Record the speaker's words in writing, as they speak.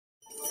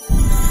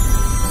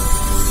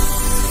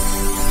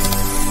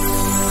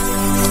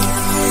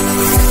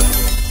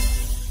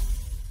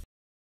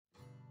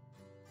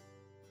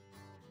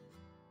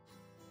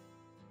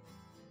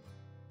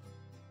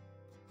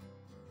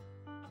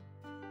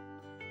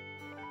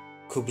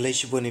Kublai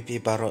boni pi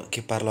baro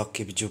ki parlok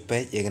ki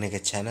jupe yegane ka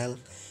channel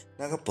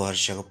naga por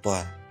shaga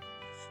por.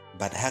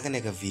 But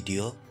hagane ka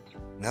video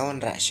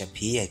ngawan ra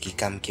shapi ya ki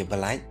kam ki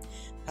balai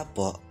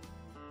hapo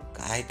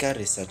ka ICAR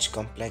Research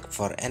Complex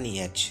for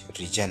NEH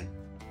Region.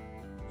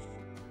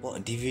 Po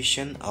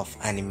Division of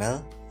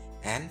Animal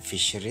and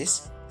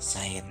Fisheries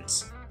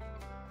Science.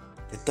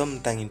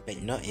 Tetom tangin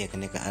pejno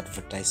yegane ka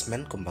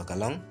advertisement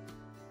kumbakalong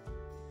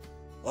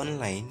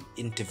online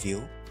interview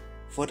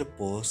for the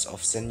post of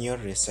Senior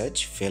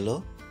Research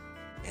Fellow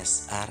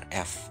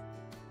SRF.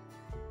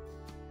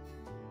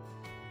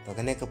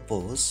 Pagane ka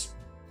post,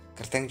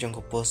 kerteng jong ka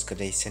post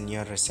kadai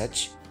Senior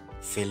Research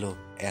Fellow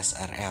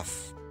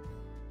SRF.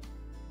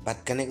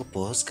 Bat kane ka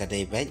post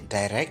kadai baik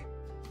direct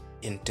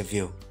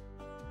interview.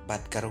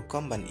 Bat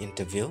karukom ban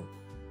interview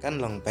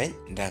kan long baik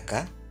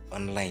daka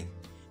online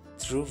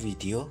through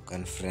video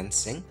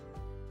conferencing.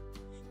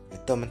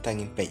 Ito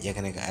mentangin page ya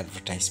kane ka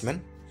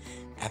advertisement.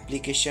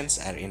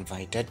 Applications are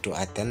invited to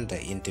attend the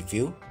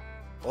interview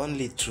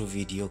only through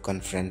video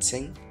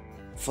conferencing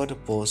for the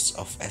post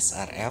of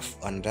SRF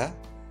on the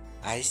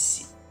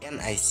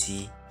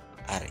NICRA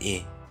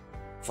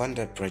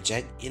funded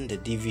project in the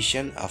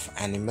Division of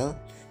Animal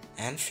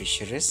and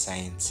Fisheries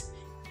Science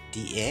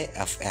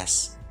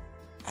DAFS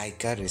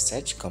ICAR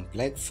Research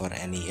Complex for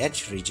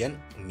NEH Region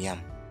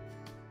Umiam.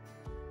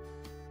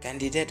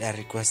 Candidates are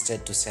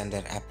requested to send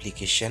their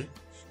application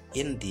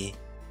in the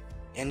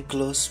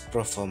enclosed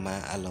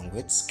proforma along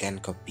with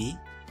scanned copy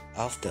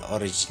of the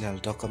original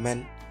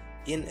document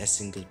in a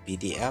single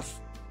PDF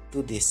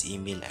to this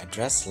email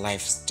address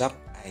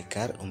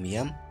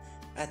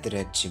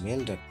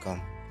livestock@gmail.com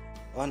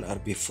on or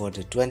before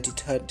the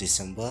 23rd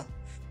December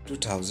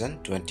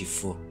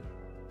 2024.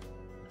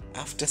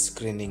 After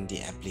screening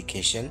the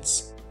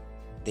applications,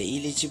 the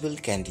eligible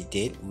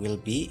candidate will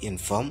be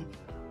informed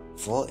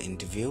for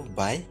interview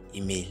by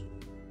email.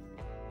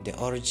 The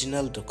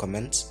original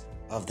documents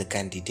of the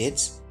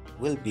candidates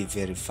will be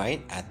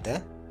verified at the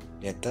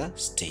later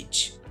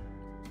stage.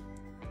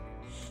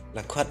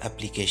 Lakuat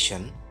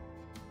application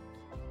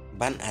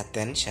ban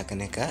attend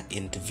syakaneka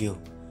interview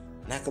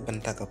na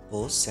kabanta ka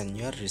post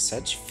Senior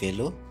Research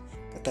Fellow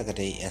kata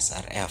kadai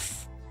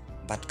SRF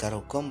bat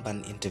karukom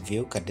ban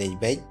interview kadai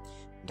baik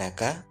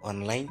daka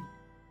online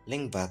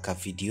link ba ka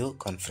video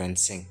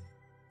conferencing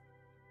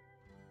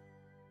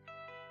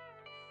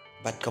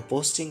bat ka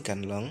posting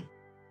kan long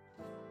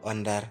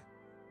under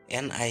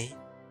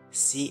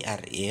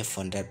NICRA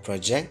funded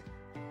project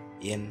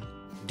in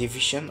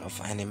Division of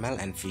Animal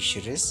and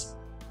Fisheries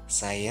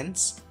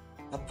Science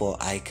apo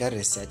ICAR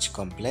Research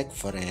Complex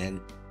for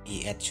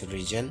NEH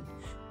Region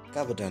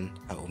Kabudan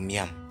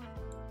Umiam.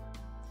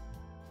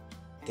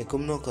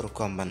 Tekumno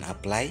kerukomban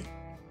apply.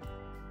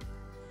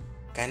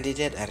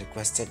 Candidates are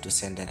requested to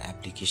send their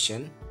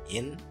application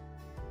in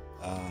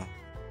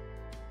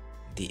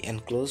the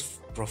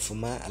enclosed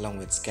proforma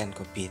along with scanned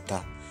copy.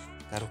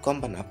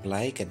 Karukom ban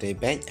apply kadai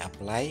bank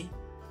apply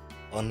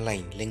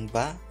online link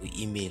ba u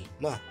email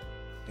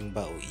link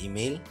ba u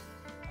email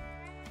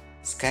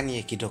scan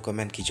ye ki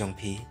dokumen ki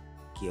jongpi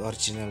ki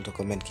original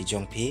dokumen ki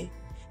jongpi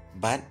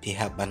bat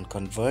pihak ban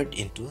convert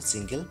into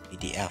single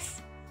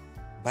PDF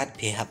bat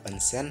pihak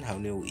ban send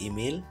how new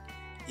email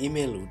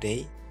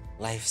uday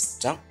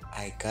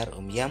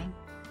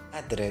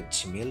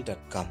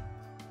livestock@gmail.com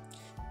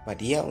bat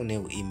ia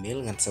uneu email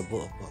ngan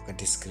sebut apa ka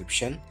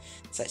description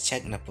sa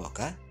check na apa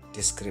ka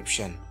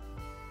description.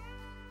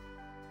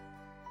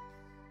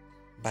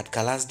 Bat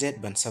kalas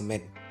date ban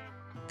submit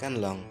kan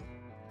long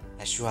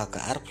aswa ka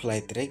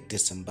flight rate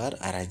Desember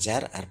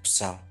arajar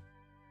arpsau.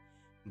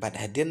 Bat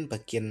hadin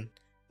bakin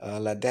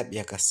ladap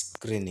ya ka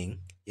screening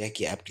ya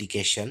ki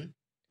application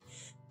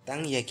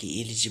tang ya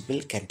ki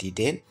eligible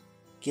candidate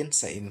kin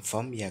sa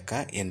inform ya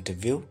ka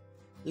interview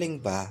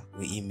link ba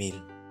u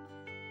email.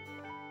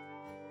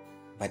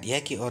 Bat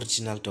ya ki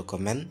original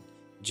document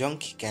jong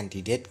ki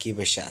candidate ki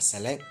basya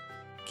select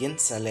kin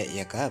select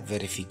ya ka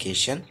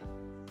verification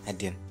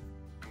hadin.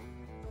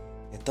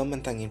 Ito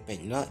mentangin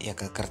page no ya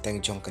ka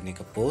kerteng jong kani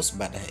ka post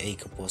bada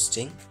ka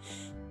posting.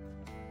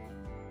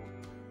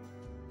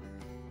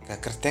 Ka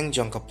kerteng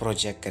jong ka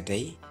project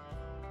kadai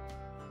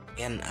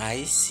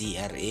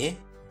NICRA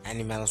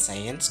Animal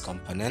Science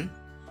Component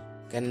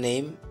ka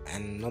name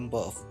and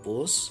number of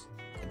post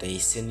kadai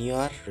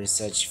Senior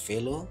Research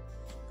Fellow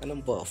ka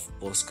number of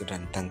post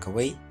kadan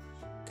tangkawai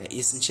ka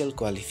essential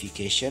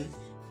qualification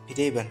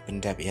pidai ban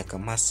pendap ya ka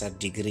master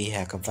degree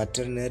ya ka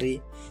Veterinary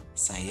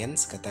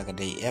Science kata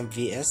kadai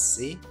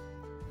MVSc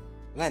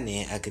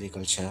lane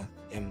Agriculture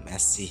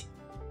MSc.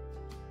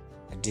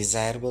 A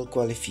desirable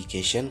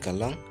qualification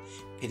kalong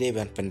pidai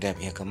ban pendap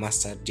ya ka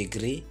master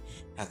degree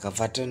ya ka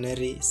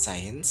Veterinary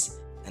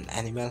Science and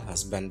Animal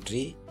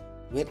Husbandry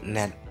with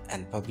net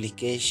and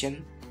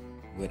publication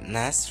with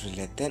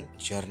NAAS-rated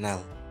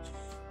journal.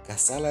 Ka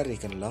salary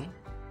kalong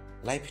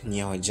life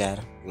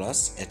nyawajar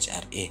plus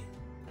HRA.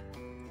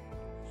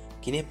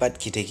 Kini pat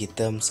kita ki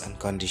terms and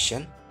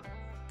condition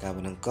ka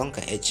benengkong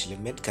ka age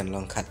limit kan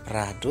long khat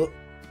pra do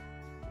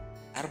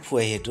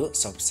arpue do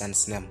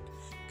substance nam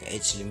ka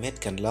age limit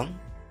kan long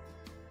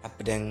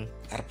Apdeng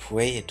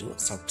arpwe itu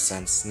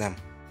substance 6.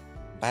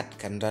 But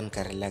kandon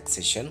ka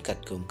relaxation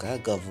kat kumka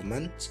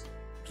government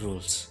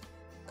rules.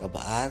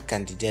 Kabar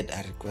candidate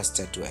are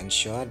requested to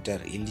ensure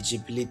their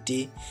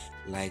eligibility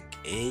like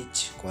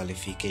age,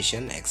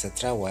 qualification,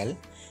 etc. while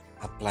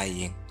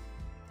applying.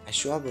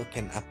 Ashwa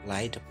pen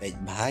apply the page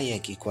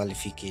bahaya ki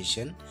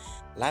qualification.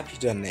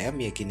 Lapi don em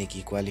yakini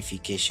ki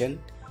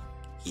qualification,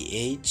 ki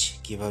age,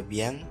 ki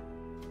babiang,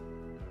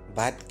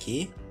 but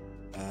ki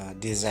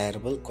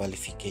desirable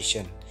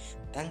qualification.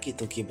 Tang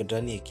kita ki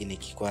bedon yakini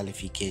ki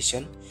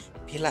qualification.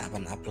 Pila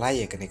ban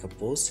apply yakini ke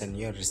post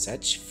senior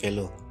research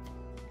fellow.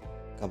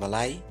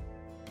 Kabalai,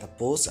 the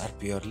posts are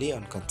purely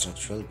on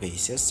contractual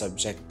basis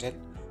subjected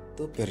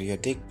to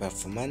periodic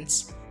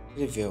performance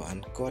review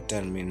and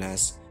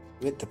co-terminus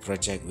with the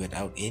project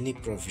without any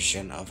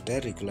provision of the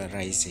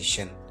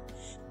regularization.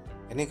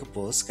 Kani ke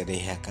post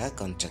kadai ka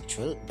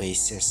contractual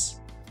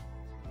basis.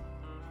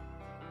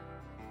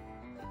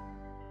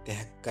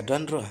 Teh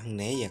kadon ro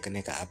hangne ya kani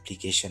ka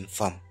application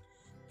form.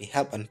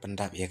 Pihak an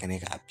pendap ya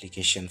kani ka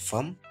application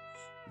form.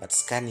 But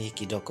scan ye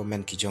ki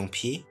dokumen ki jong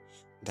pi.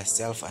 The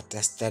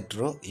self-attested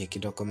ro ya ki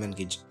dokumen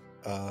ki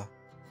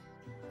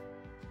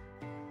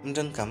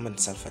Laitkam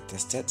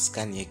self-attested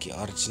scan ya ki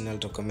original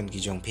dokumen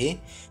ki jong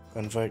pi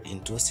convert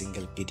into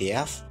single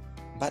PDF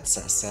but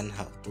send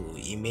how to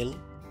email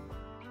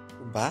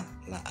ba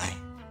la ai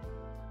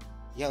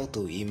ya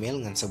to email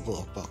ngan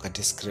sebu apa ka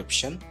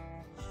description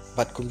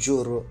but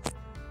kumjuro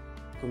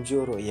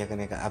ya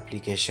kene ka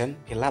application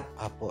fill up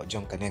apa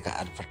jong kene ka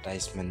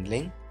advertisement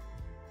link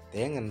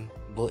dengan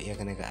bu ya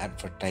kene ka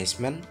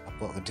advertisement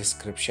apa ka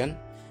description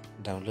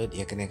download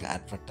ya kene ka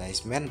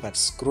advertisement but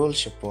scroll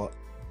sepo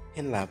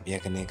fill up ya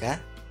kene ka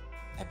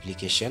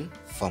application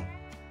form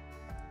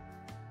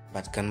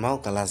but kan mau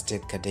ka last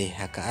date ka dai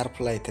ka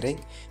apply trek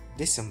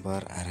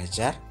Desember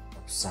arajar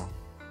opsam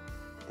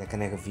ya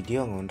kene ka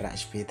video ngon ra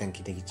sp tang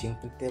kita kicing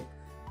pentep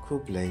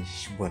kublai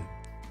shbon